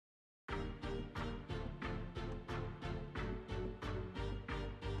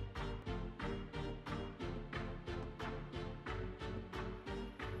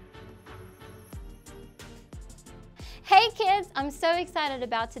Hey kids, I'm so excited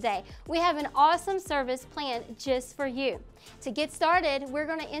about today. We have an awesome service planned just for you. To get started, we're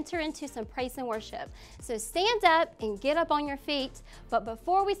going to enter into some praise and worship. So stand up and get up on your feet. But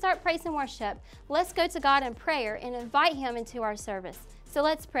before we start praise and worship, let's go to God in prayer and invite Him into our service. So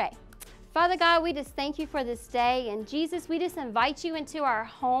let's pray. Father God, we just thank you for this day. And Jesus, we just invite you into our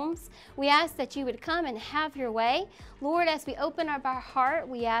homes. We ask that you would come and have your way. Lord, as we open up our heart,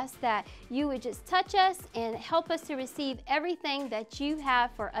 we ask that you would just touch us and help us to receive everything that you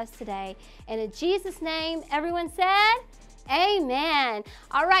have for us today. And in Jesus' name, everyone said, amen.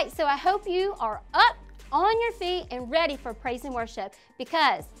 All right, so I hope you are up on your feet and ready for praise and worship,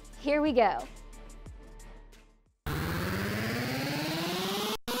 because here we go.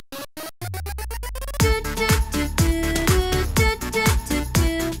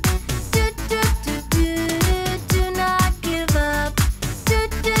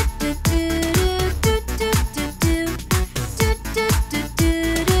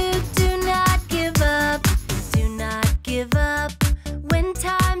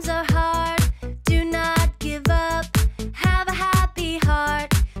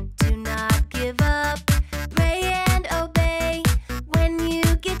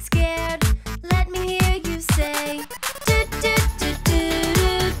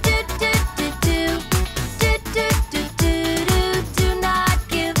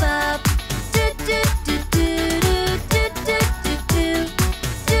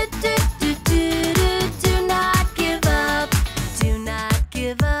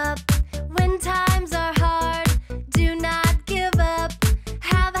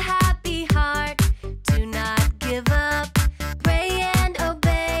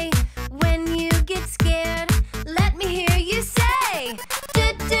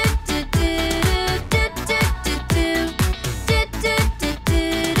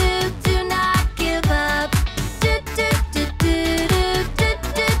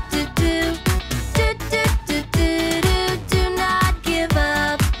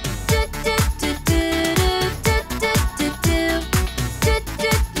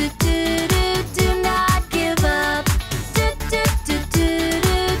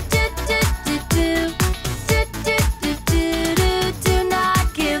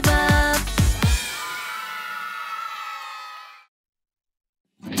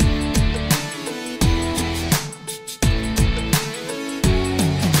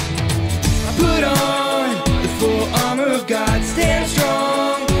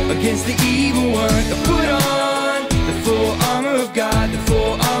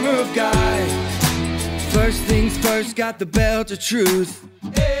 Got the belt of truth.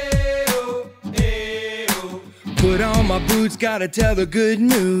 Ayo, ayo. Put on my boots, gotta tell the good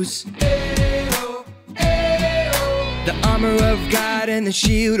news. Ayo, ayo. The armor of God and the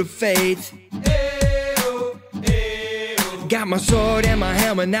shield of faith. Ayo, ayo. Got my sword and my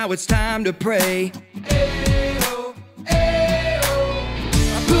helmet, now it's time to pray. Ayo, ayo.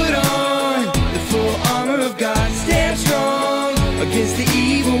 I put on the full armor of God, stand strong against the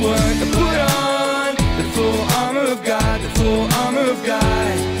evil one. I put on the full armor of God, the full armor of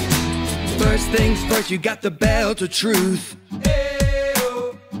God. First things first, you got the belt of truth.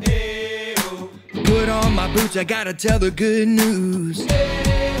 Ayo, ayo. Put on my boots, I gotta tell the good news.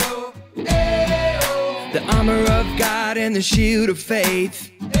 Ayo, ayo. The armor of God and the shield of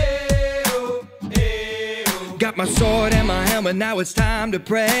faith. Ayo, ayo. Got my sword and my helmet, now it's time to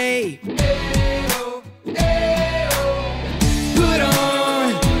pray. Ayo, ayo. Put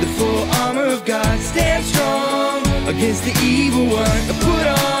on the full armor of God, stand strong against the evil one. Put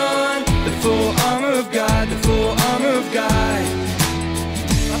on the full armor of God, the full armor of God.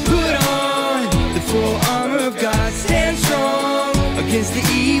 Put on the full armor of God, stand strong against the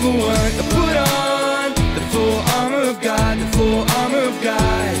evil one. Put on the full armor of God, the full armor of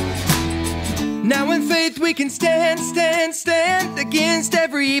God. Now in faith we can stand against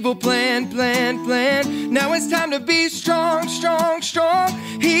every evil plan. Now it's time to be strong.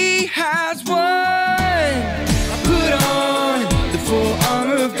 He has won. Put on the full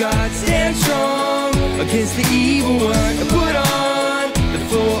armor of God, stand strong against the evil one. Put on the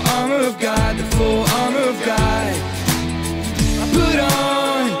full armor of God, the full armor of God. Put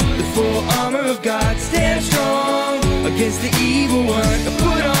on the full armor of God, stand strong against the evil one.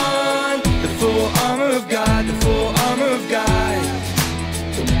 Put on the full armor of God, the full armor of God.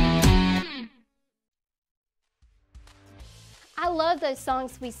 I love those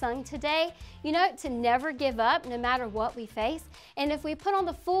songs we sung today. You know, to never give up no matter what we face. And if we put on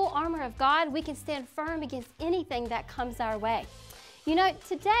the full armor of God, we can stand firm against anything that comes our way. You know,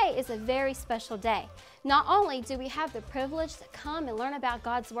 today is a very special day Not only do we have the privilege to come and learn about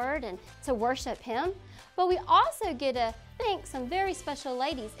God's Word and to worship Him, but we also get to thank some very special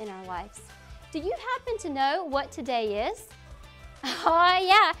ladies in our lives. Do you happen to know what today is? Oh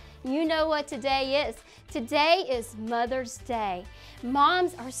yeah, you know what today is. Today is Mother's Day.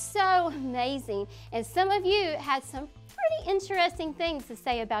 Moms are so amazing, and some of you had some pretty interesting things to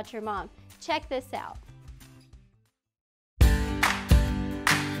say about your mom. Check this out.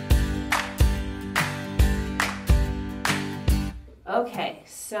 Okay,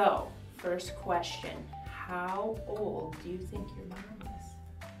 so first question. How old do you think your mom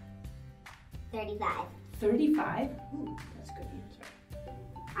is? 35. 35? Ooh, that's a good answer.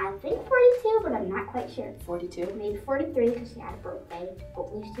 I think 42, but I'm not quite sure. 42? Maybe 43 because she had a birthday.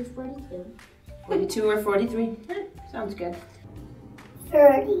 Hopefully she's 42. 42 or 43? Sounds good.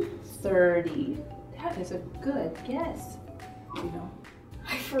 30. 30. That is a good guess. You know?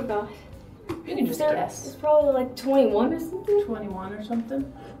 I forgot. You can just guess. It's probably like 21 or something. 21 or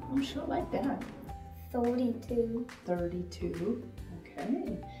something? Oh, she'll like that. 32. 32.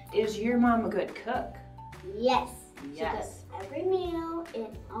 Okay. Is your mom a good cook? Yes. Yes. She does every meal.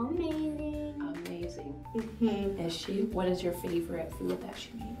 It's amazing. Amazing. Mm-hmm. Is she? What is your favorite food that she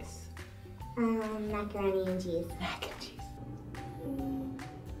makes? Macaroni and cheese. Mac and cheese.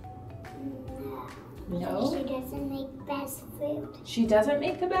 No. No? She doesn't make best food. She doesn't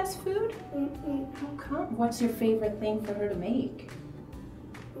make the best food? Mm-mm. How come? What's your favorite thing for her to make?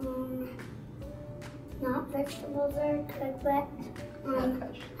 Not vegetables or cooked, but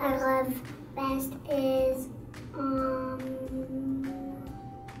Okay. I love best is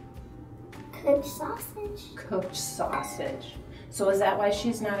cooked sausage. Cooked sausage. So is that why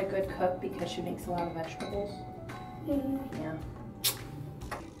she's not a good cook? Because she makes a lot of vegetables? Yeah.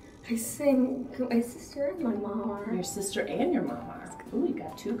 I sing who my sister and my mom are. Your sister and your mom are. Ooh, you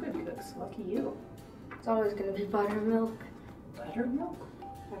got two good cooks. Lucky you. It's always gonna be buttermilk. Buttermilk?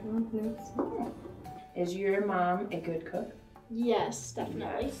 Buttermilk mix. Oh. Is your mom a good cook? Yes,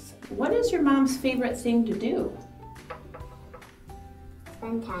 definitely. Yes. What is your mom's favorite thing to do?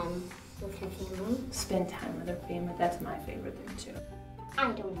 Spend time with her family. Spend time with her family. That's my favorite thing too.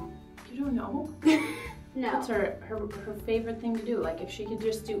 I don't know. You don't know? No. What's her favorite thing to do? Like if she could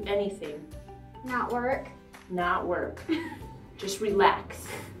just do anything. Not work. Not work. Just relax.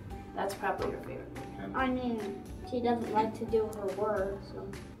 That's probably her favorite thing, huh? I mean, she doesn't like to do her work, so.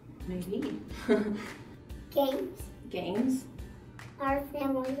 Maybe. Games. Games? Our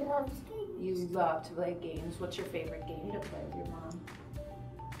family loves games. You love to play games. What's your favorite game to play with your mom?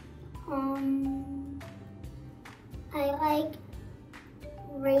 I like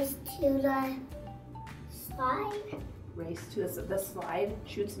race to the slide. Race to the slide,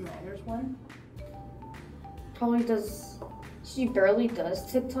 shoots and ladders one? Probably does. She barely does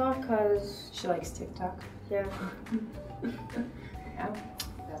TikTok because She likes TikTok. yeah, Yeah,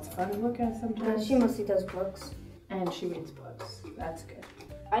 that's fun to look at sometimes. she mostly does books. And she reads books. That's good.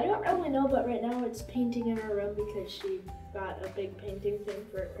 I don't really know, but right now it's painting in her room because she got a big painting thing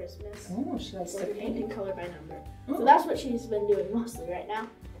for Christmas. Oh, she likes So to we're painting paint. color by number. Oh. So that's what she's been doing mostly right now.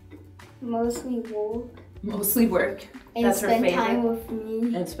 Mostly work Mostly work. and That's her spend favorite. time with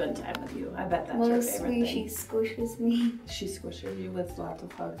me. And spend time with you. I bet that's her favorite Mostly she thing. squishes me. She squishes you with lots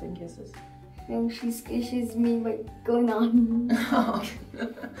of hugs and kisses. And she squishes me by going on Oh.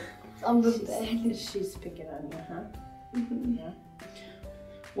 on the bed. She's picking on you, huh? Yeah.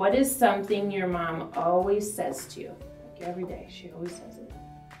 What is something your mom always says to you? Like every day, she always says it.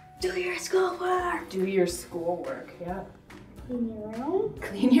 Do your schoolwork. Do your schoolwork, yeah. Clean your room.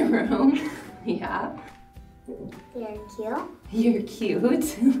 Clean your room, yeah. They're cute. You're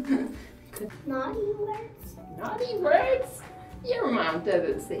cute. Naughty words. Naughty words? Your mom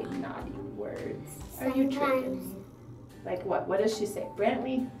doesn't say naughty words. Are you tricking Sometimes. me? Like what? What does she say?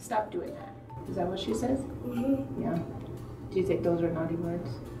 Brantley, stop doing that. Is that what she says? Mm-hmm. Yeah. Do you think those are naughty words?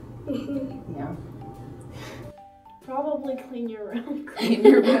 Mm-hmm. Yeah. Probably clean your room. Clean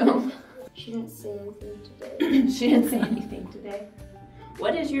your room. She didn't say anything today. She didn't say anything today.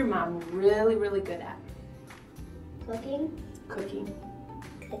 What is your mom really, really good at? Cooking. Cooking.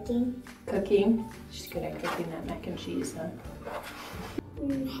 Cooking. Cooking. She's good at cooking that mac and cheese, huh?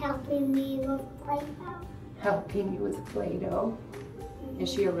 Helping me with Play-Doh. Helping you with Play-Doh.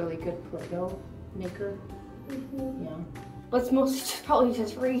 Is she a really good Play-Doh maker? Mm-hmm. Yeah. But it's mostly probably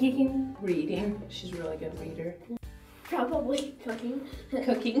just reading. Reading. She's a really good reader. Probably cooking.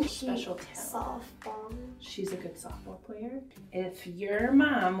 Cooking. Special talent. Softball. She's a good softball player. If your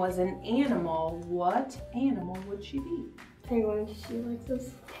mom was an animal, what animal would she be? Penguin, she likes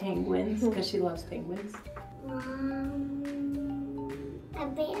this. Penguins, because she loves penguins. A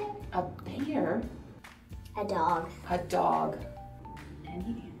bear. A bear? A dog. A dog.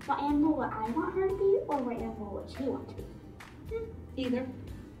 Any What animal would I want her to be, or what animal would she want to be? Either.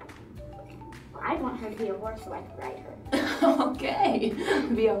 Well, I'd want her to be a horse so I could ride her. Okay.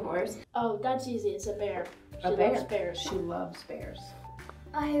 Be a horse. Oh, that's easy. It's a bear. She A bear. loves bears. She loves bears.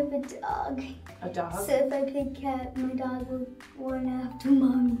 I have a dog. A dog? So if I pick cat, my dog will run after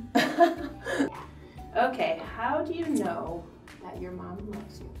mommy. Okay, how do you know that your mom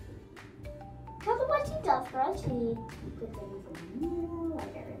loves you? Because of what she does for us, she puts things in the meal,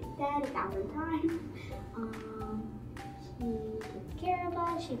 like I already said, 1,000 times. She takes care of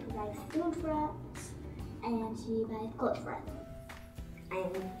us, she provides food for us, and she buys clothes for us.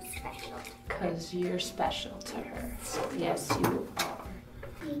 I'm special. Because you're special to her. Yes, you are.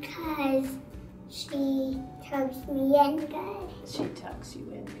 Because she tugs me in good. She tucks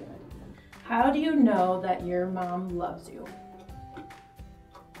you in good. How do you know that your mom loves you?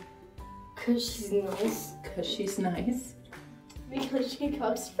 Cause she's nice. Because she's nice. Because she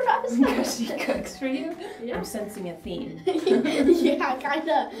cooks for us. Because she cooks for you? Yeah. I'm sensing a theme. Yeah,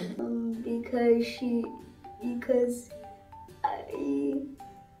 kinda. Because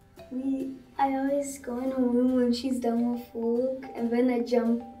I always go in her room when she's done with work, and then I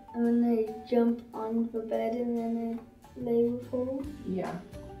jump on the bed and then I lay with her. Yeah.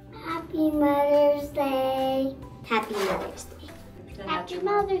 Happy Mother's Day. Happy Mother's Day. Happy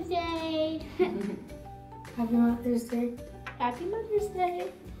Mother's Day. Happy Mother's Day. Happy Mother's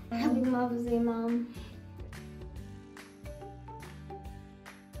Day. Happy Mother's Day, Mom.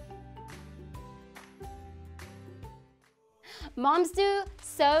 Moms do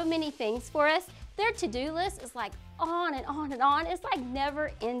so many things for us. Their to-do list is like on and on and on. It's like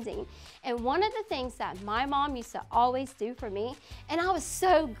never ending. And one of the things that my mom used to always do for me, and I was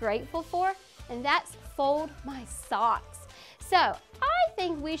so grateful for, and that's fold my socks. So I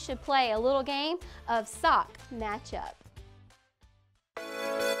think we should play a little game of sock matchup.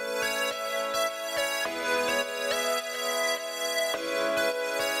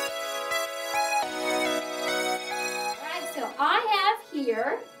 I have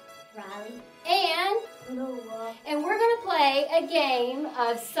here Riley. and we're going to play a game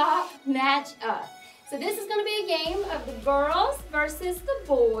of sock match up. So this is going to be a game of the girls versus the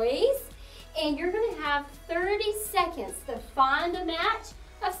boys, and you're going to have 30 seconds to find a match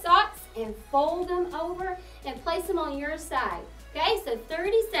of socks and fold them over and place them on your side. Okay, so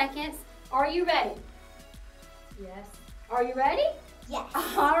 30 seconds. Are you ready? Yes. Are you ready? Yes.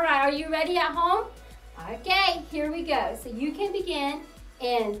 All right, are you ready at home? Okay, here we go. So you can begin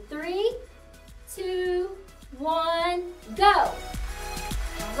in 3, 2, 1, go. All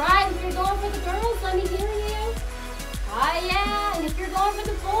right, if you're going for the girls, let me hear you. Oh yeah, and if you're going for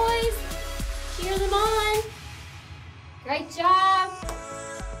the boys, cheer them on. Great job.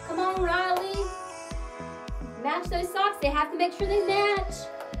 Come on, Riley. Match those socks. They have to make sure they match.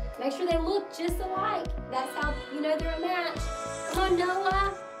 Make sure they look just alike. That's how you know they're a match. Come on,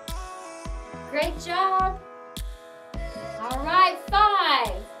 Noah. Great job. All right,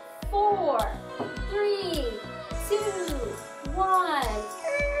 5, 4, 3, 2, 1.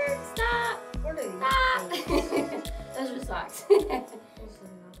 Stop. Stop. Those are socks.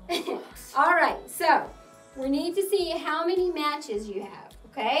 All right, so we need to see how many matches you have,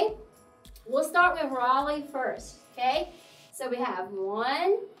 okay? We'll start with Raleigh first, okay? So we have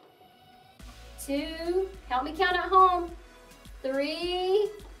 1, 2, help me count at home, 3,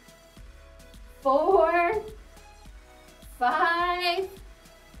 4, 5,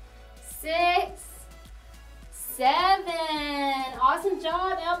 6, 7. Awesome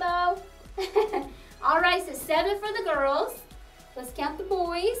job, Elbow. All right, so 7 for the girls. Let's count the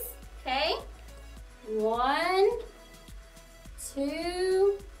boys, okay? 1,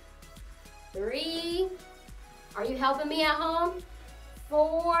 2, 3. Are you helping me at home?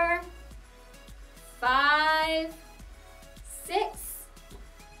 4, 5, 6,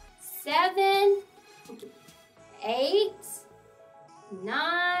 7, 8,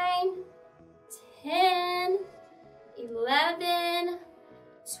 9, 10, 11,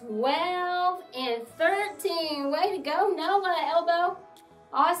 12, and 13. Way to go, Noah, Elbow.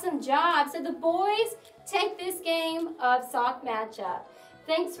 Awesome job. So the boys take this game of sock matchup.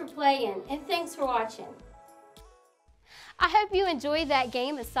 Thanks for playing and thanks for watching. I hope you enjoyed that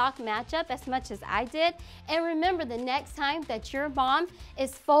game of sock matchup as much as I did. And remember, the next time that your mom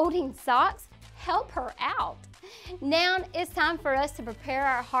is folding socks, help her out. Now it's time for us to prepare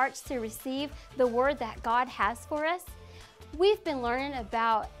our hearts to receive the word that God has for us. We've been learning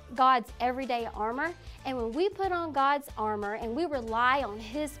about God's everyday armor, and when we put on God's armor and we rely on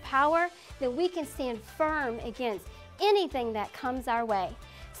His power, then we can stand firm against anything that comes our way.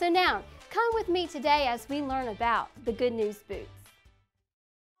 So now, Come with me today as we learn about the Good News Boots.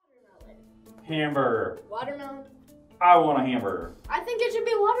 Hamburger. Watermelon. I want a hamburger. I think it should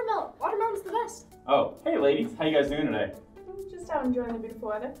be watermelon. Watermelon's the best. Oh, hey ladies, how you guys doing today? Just out enjoying the beautiful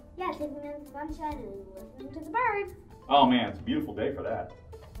weather. Yeah, taking in the sunshine and listening to the birds. Oh man, it's a beautiful day for that.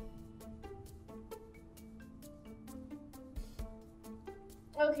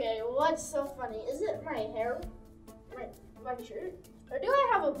 Okay, what's so funny? Is it my hair? My shirt? Or do I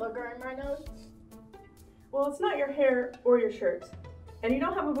have a booger in my nose? Well, it's not your hair or your shirt. And you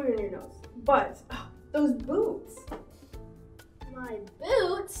don't have a booger in your nose. But those boots, My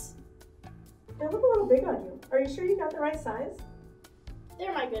boots? they look a little big on you. Are you sure you got the right size?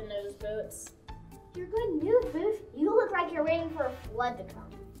 They're my good news boots. Your good news, Booth. You look like you're waiting for a flood to come.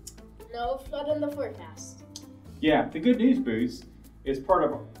 No flood in the forecast. Yeah, the good news boots is part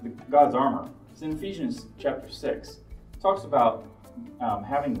of God's armor. It's in Ephesians chapter 6. It talks about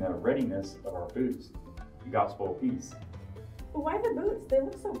having the readiness of our boots, the gospel of peace. But why the boots? They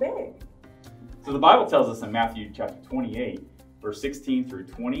look so big. So the Bible tells us in Matthew chapter 28, verse 16 through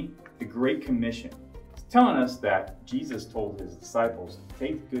 20, the Great Commission. It's telling us that Jesus told his disciples to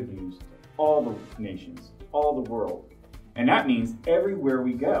take the good news to all the nations, all the world. And that means everywhere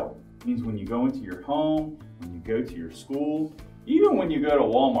we go. It means when you go into your home, when you go to your school, even when you go to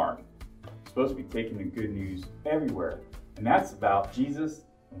Walmart. You're supposed to be taking the good news everywhere. And that's about Jesus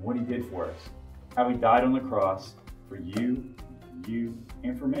and what he did for us. How he died on the cross for you,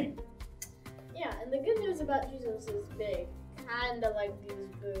 and for me. Yeah, and the good news about Jesus is big. Kinda like these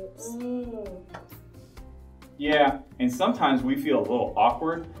boots. Yeah, and sometimes we feel a little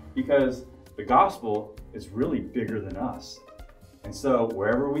awkward because the gospel is really bigger than us. And so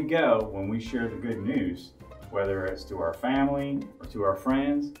wherever we go, when we share the good news, whether it's to our family or to our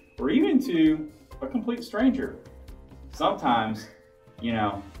friends, or even to a complete stranger, sometimes,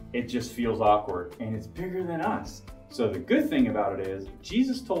 it just feels awkward and it's bigger than us. So the good thing about it is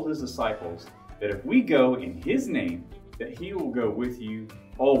Jesus told his disciples that if we go in his name, that he will go with you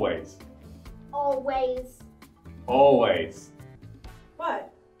always. Always. Always.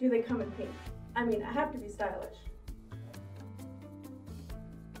 But do they come in pink? I mean, I have to be stylish.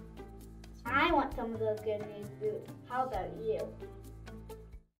 I want some of those good news boots. How about you?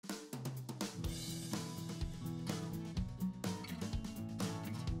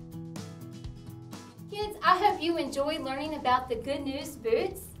 Kids, I hope you enjoyed learning about the Good News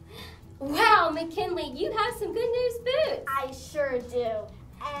Boots. Wow, McKinley, you have some good news boots. I sure do.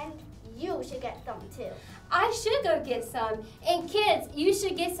 And you should get some too. I should go get some. And kids, you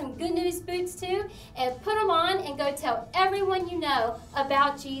should get some good news boots too and put them on and go tell everyone you know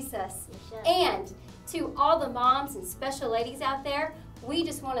about Jesus. You should. And to all the moms and special ladies out there, we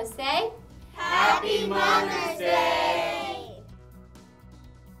just want to say, Happy Mother's Day!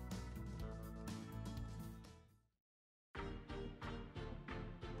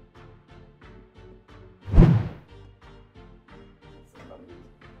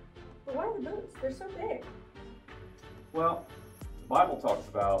 But why the boots? They're so big. Well, the Bible talks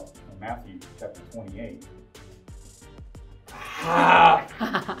about in Matthew chapter 28.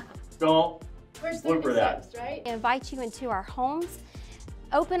 Don't Verse blooper that. 36, right? invite you into our homes.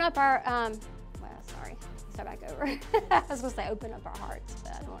 Open up our, start back over. I was going to say open up our hearts,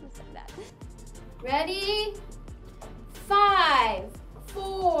 but I don't want to say that. Ready? 5,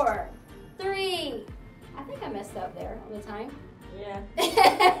 4, 3. I think I messed up there on the time. Yeah.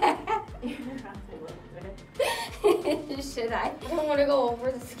 Should I? I don't want to go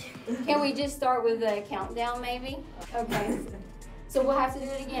over this. Can we just start with the countdown maybe? Okay. So we'll have to do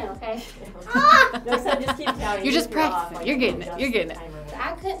it again, okay? No, so just keep counting. You're just If off, practicing. I You're can getting it. adjust You're getting the it. timer with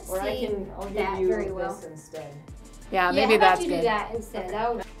I couldn't Or see I'll give that you very well. this instead. Yeah, maybe how about that's you good. do that instead. Okay.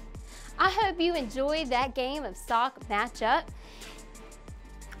 That would... I hope you enjoyed that game of sock matchup.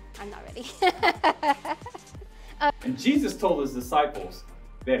 I'm not ready. And Jesus told his disciples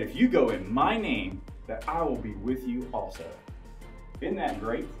that if you go in my name, that I will be with you also. Isn't that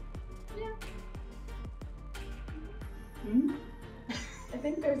great? Yeah. Hmm? I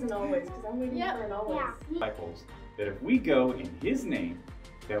think there's an always, because I'm waiting Yep. for an always. Yeah. Disciples, that if we go in his name,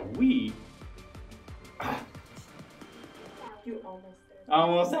 that we You almost did.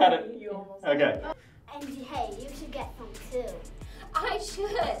 almost had it. You almost Okay. And hey, you should get some too. I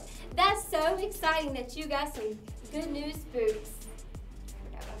should. That's so exciting that you got some good news boots.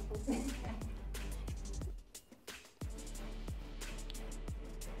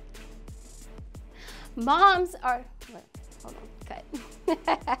 Moms are, wait, hold on,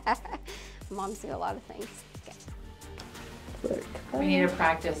 cut. Moms do a lot of things. Okay. We need to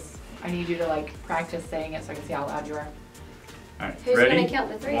practice. I need you to practice saying it so I can see how loud you are. All right, Who's ready? going to count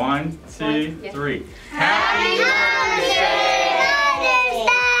the three? 1, 2, Yeah. 3. Happy birthday!